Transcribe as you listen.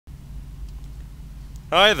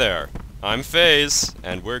Hi there, I'm FE.A.R,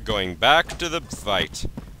 and we're going back to the fight.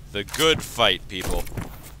 The good fight, people.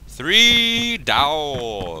 3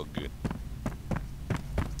 dog.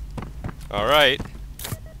 Alright.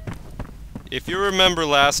 If you remember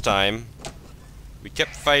last time, we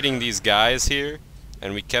kept fighting these guys here,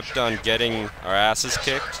 and we kept on getting our asses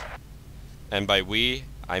kicked. And by we,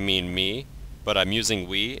 I mean me, but I'm using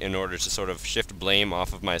we in order to sort of shift blame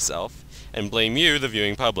off of myself, and blame you, the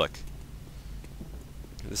viewing public.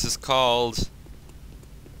 This is called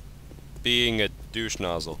being a douche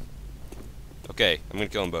nozzle. Okay, I'm gonna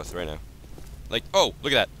kill them both right now. Like, oh,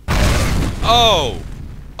 look at that. Oh!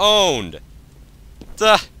 Owned!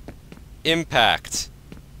 Duh! Impact.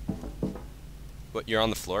 What, you're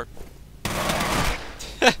on the floor?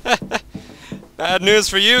 Bad news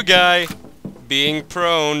for you, guy! Being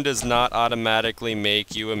prone does not automatically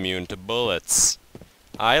make you immune to bullets.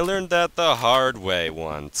 I learned that the hard way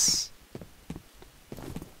once.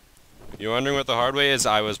 You're wondering what the hard way is?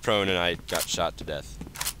 I was prone and I got shot to death.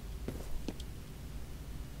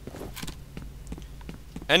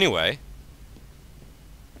 Anyway,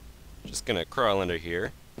 just gonna crawl under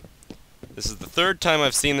here. This is the 3rd time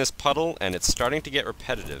I've seen this puddle, and it's starting to get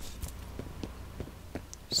repetitive.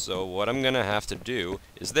 So what I'm gonna have to do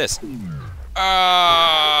is this.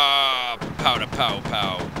 Ah! Pow to pow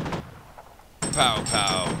pow. Pow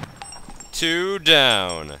pow. 2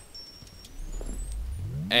 down.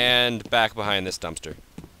 And back behind this dumpster.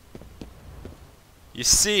 You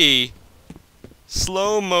see,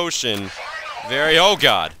 slow motion, oh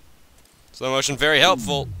god. Slow motion, very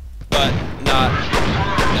helpful, but not,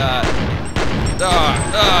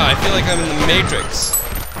 I feel like I'm in the Matrix.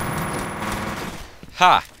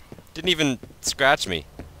 Ha! Didn't even scratch me,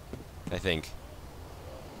 I think.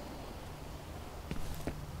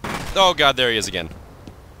 Oh god, there he is again.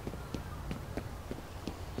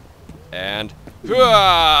 And... oh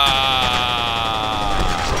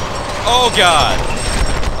god!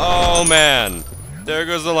 Oh man! There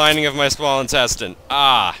goes the lining of my small intestine.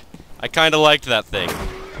 Ah! I kinda liked that thing.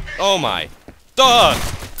 Oh my! Duh!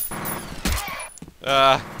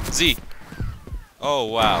 Z. Oh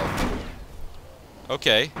wow.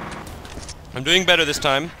 Okay. I'm doing better this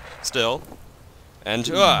time, still. And,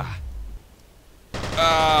 no!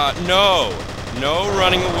 No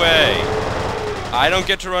running away! I don't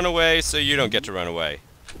get to run away, so you don't get to run away.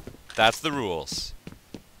 That's the rules.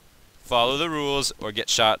 Follow the rules, or get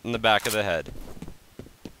shot in the back of the head.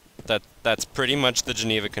 That's pretty much the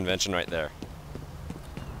Geneva Convention right there.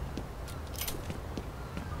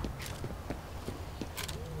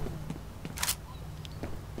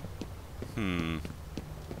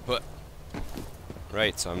 What?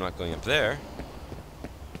 Right, so I'm not going up there.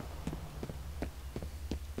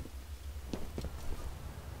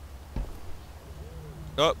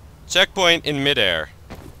 Oh, checkpoint in midair.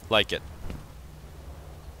 Like it.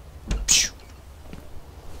 Phew.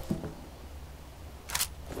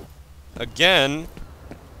 Again,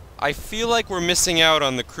 I feel like we're missing out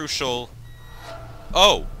on the crucial...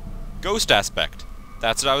 Oh! Ghost aspect.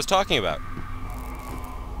 That's what I was talking about.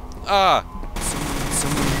 Ah!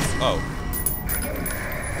 Oh.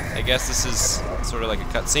 I guess this is sort of like a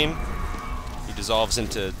cutscene. He dissolves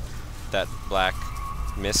into that black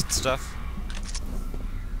mist stuff.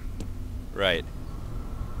 Right.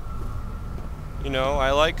 You know,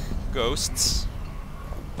 I like ghosts,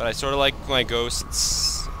 but I sort of like my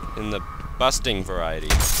ghosts in the busting variety.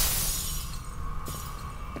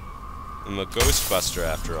 I'm a ghost buster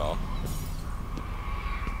after all.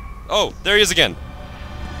 Oh, there he is again!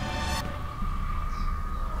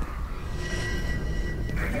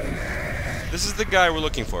 This is the guy we're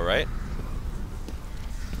looking for, right?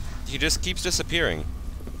 He just keeps disappearing.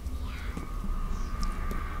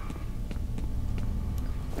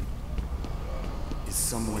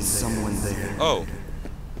 Is someone there? Oh.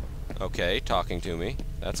 Okay, talking to me.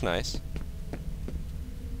 That's nice.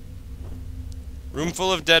 Room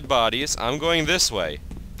full of dead bodies. I'm going this way.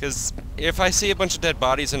 Because if I see a bunch of dead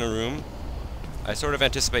bodies in a room, I sort of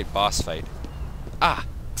anticipate boss fight. Ah!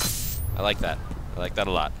 I like that. I like that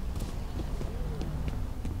a lot.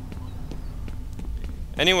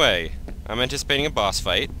 Anyway, I'm anticipating a boss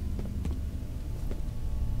fight.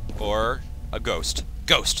 Or a ghost.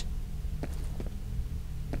 Ghost!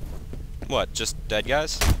 What, just dead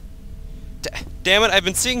guys? Damn it, I've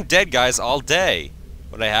been seeing dead guys all day.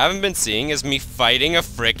 What I haven't been seeing is me fighting a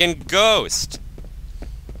frickin' ghost.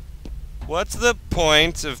 What's the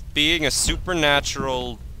point of being a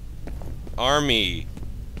supernatural army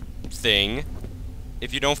thing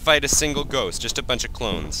if you don't fight a single ghost, just a bunch of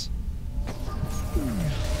clones?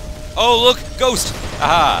 Oh, look! Ghost!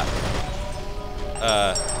 Aha!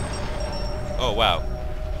 Oh, wow.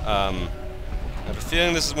 I have a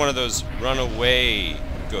feeling this is one of those runaway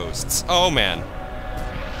ghosts. Oh, man.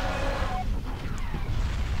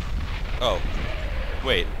 Oh.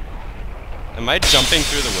 Wait. Am I jumping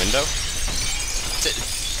through the window?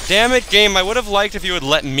 Damn it, game, I would have liked if you would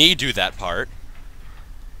let me do that part.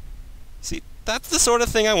 See, that's the sort of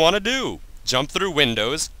thing I want to do. Jump through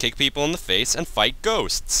windows, kick people in the face, and fight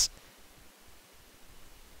ghosts.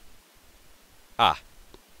 Ah.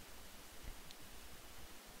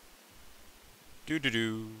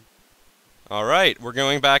 Doo-doo-doo. Alright, we're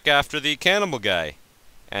going back after the cannibal guy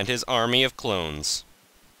and his army of clones.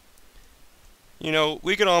 You know,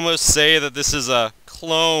 we could almost say that this is a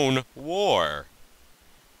clone war.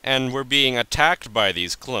 And we're being attacked by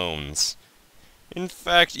these clones. In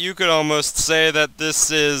fact, you could almost say that this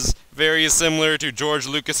is very similar to George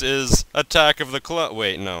Lucas's Attack of the Clones.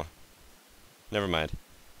 Wait, no. Never mind.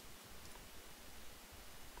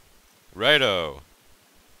 Righto.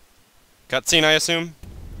 Cutscene, I assume?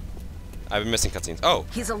 I've been missing cutscenes. Oh!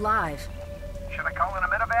 He's alive. Should I call in a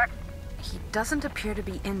medevac? He doesn't appear to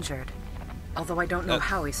be injured, although I don't know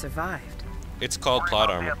how he survived. It's called plot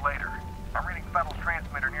armor. Later. I'm reading Fettel's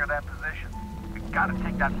transmitter near that position. We gotta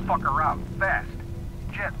take that fucker out, fast.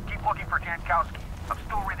 Jet, keep looking for Jankowski. I'm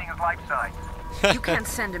still reading his life signs. You can't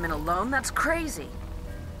send him in alone, that's crazy.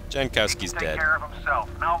 Jankowski's dead. Take care of himself.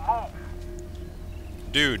 Now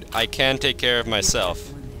move! Dude, I can take care of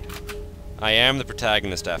myself. I am the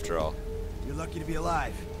protagonist after all. You're lucky to be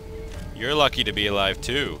alive. You're lucky to be alive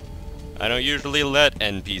too. I don't usually let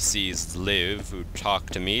NPCs live who talk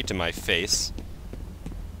to me to my face.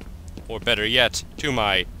 Or better yet, to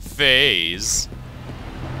my phase.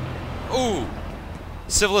 Ooh!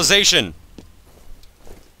 Civilization!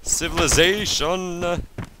 Civilization!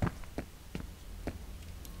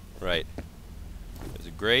 Right. There's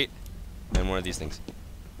a grate, and one of these things.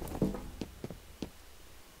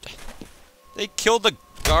 They killed the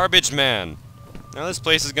garbage man! Now this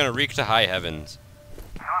place is gonna reek to high heavens.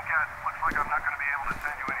 Tomcat, looks like I'm not gonna be able to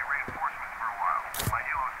send you any reinforcements for a while. My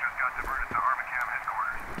helos just got diverted to Armacam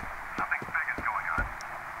headquarters. Nothing big is going on.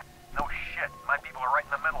 No shit, my people are right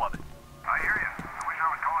in the middle of it. I hear you. I wish I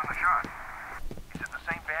was calling the shots. Is it the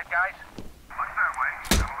same bad guys? Looks that way.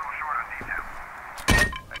 I'm a little short on details.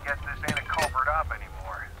 I guess this ain't a culvert op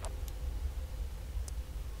anymore.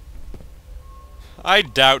 I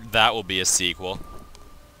doubt that will be a sequel.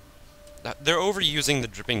 They're overusing the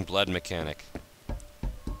dripping blood mechanic.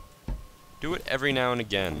 Do it every now and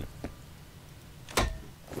again.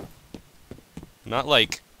 Not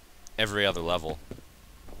like every other level.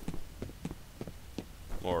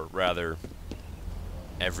 Or rather,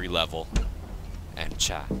 every level and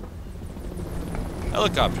chat.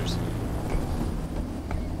 Helicopters.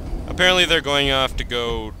 Apparently they're going off to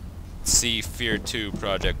go see F.E.A.R 2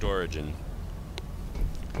 Project Origin.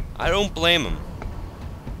 I don't blame them.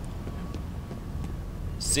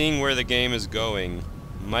 Seeing where the game is going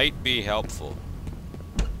might be helpful.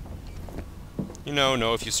 You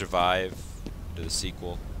know if you survive to the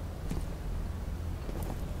sequel.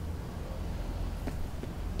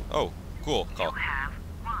 Oh, cool. Call. You have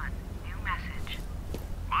one new message.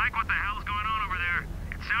 Mike, what the hell's going on over there?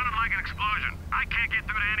 It sounded like an explosion. I can't get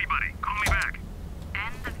through to anybody. Call me back.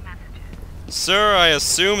 End of messages. Sir, I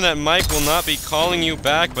assume that Mike will not be calling you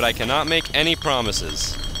back, but I cannot make any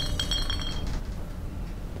promises.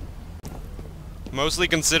 Mostly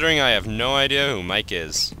considering I have no idea who Mike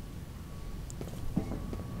is.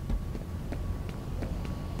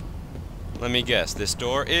 Let me guess, this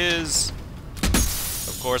door is,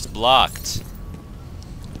 of course, blocked.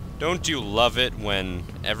 Don't you love it when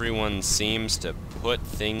everyone seems to put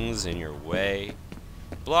things in your way?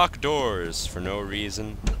 Block doors for no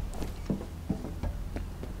reason.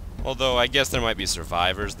 Although, I guess there might be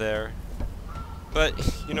survivors there. But,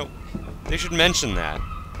 you know, they should mention that.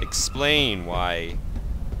 Explain why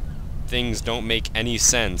things don't make any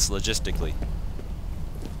sense logistically.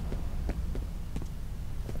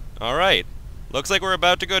 Alright, looks like we're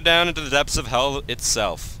about to go down into the depths of hell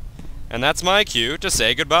itself. And that's my cue to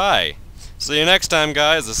say goodbye. See you next time,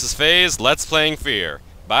 guys. This is FE.A.S. Let's Playing F.E.A.R.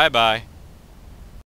 Bye-bye.